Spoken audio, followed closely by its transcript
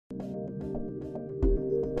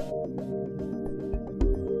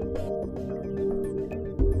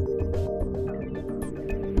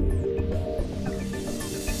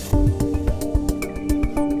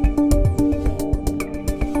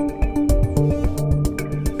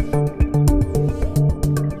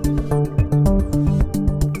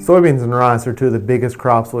Soybeans and rice are two of the biggest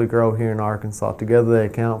crops we grow here in Arkansas. Together they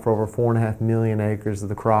account for over 4.5 million acres of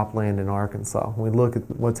the cropland in Arkansas. When we look at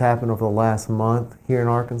what's happened over the last month here in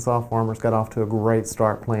Arkansas, farmers got off to a great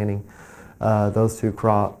start planting those two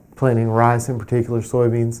crops, planting rice in particular,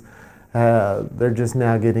 soybeans. They're just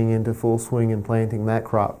now getting into full swing in planting that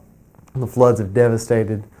crop. The floods have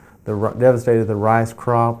devastated the rice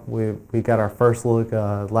crop. We got our first look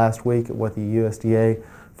last week at what the USDA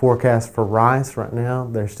forecast for rice right now.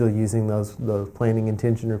 They're still using those planting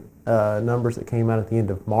intention numbers that came out at the end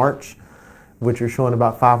of March, which are showing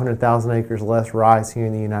about 500,000 acres less rice here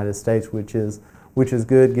in the United States, which is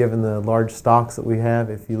good given the large stocks that we have.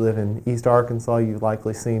 If you live in East Arkansas, you've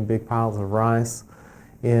likely seen big piles of rice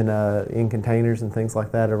in containers and things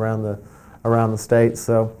like that around the state.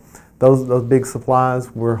 So those big supplies,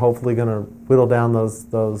 we're hopefully going to whittle down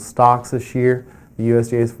those stocks this year. The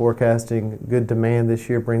USDA is forecasting good demand this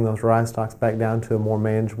year, bring those rice stocks back down to a more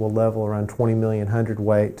manageable level, around 20 million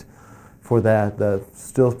hundredweight for that.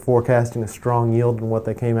 Still forecasting a strong yield in what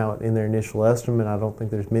they came out in their initial estimate. I don't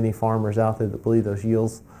think there's many farmers out there that believe those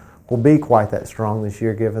yields will be quite that strong this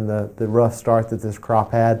year, given the rough start that this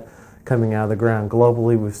crop had coming out of the ground.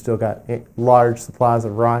 Globally, we've still got large supplies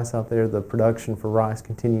of rice out there. The production for rice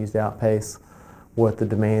continues to outpace what the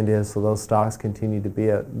demand is, so those stocks continue to be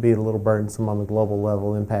a little burdensome on the global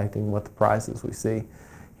level, impacting what the prices we see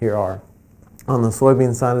here are. On the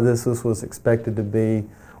soybean side of this was expected to be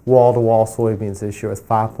wall-to-wall soybeans this year, with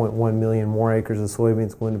 5.1 million more acres of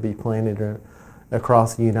soybeans going to be planted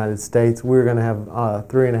across the United States. We're going to have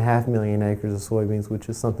 3.5 million acres of soybeans, which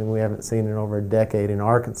is something we haven't seen in over a decade in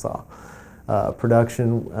Arkansas.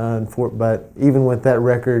 Production, but even with that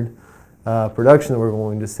record production that we're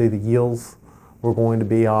going to see, the yields we're going to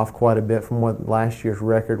be off quite a bit from what last year's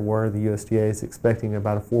record were. The USDA is expecting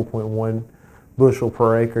about a 4.1 bushel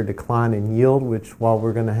per acre decline in yield, which while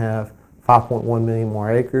we're going to have 5.1 million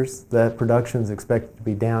more acres, that production is expected to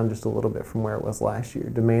be down just a little bit from where it was last year.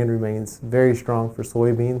 Demand remains very strong for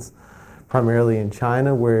soybeans, primarily in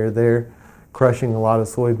China, where they're crushing a lot of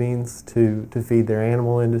soybeans to feed their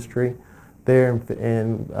animal industry there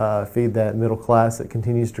and feed that middle class that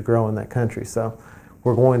continues to grow in that country. So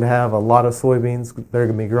we're going to have a lot of soybeans that are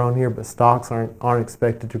going to be grown here, but stocks aren't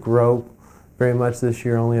expected to grow very much this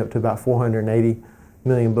year, only up to about 480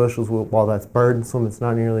 million bushels. While that's burdensome, it's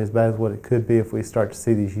not nearly as bad as what it could be if we start to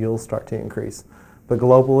see these yields start to increase. But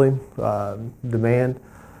globally, demand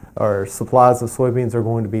or supplies of soybeans are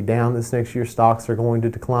going to be down this next year. Stocks are going to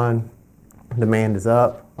decline. Demand is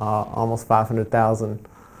up, almost 500,000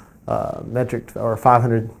 metric or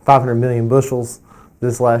 500 million bushels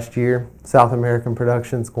this last year. South American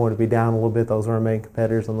production is going to be down a little bit. Those are our main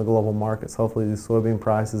competitors on the global markets. Hopefully these soybean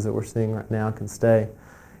prices that we're seeing right now can stay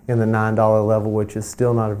in the $9 level, which is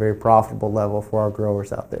still not a very profitable level for our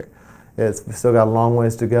growers out there. We've still got a long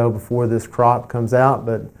ways to go before this crop comes out,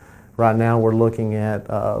 but right now we're looking at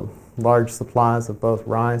large supplies of both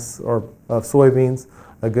rice or of soybeans,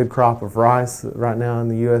 a good crop of rice right now in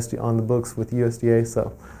the on the books with USDA.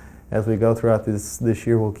 So as we go throughout this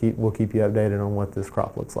year, we'll keep you updated on what this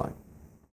crop looks like.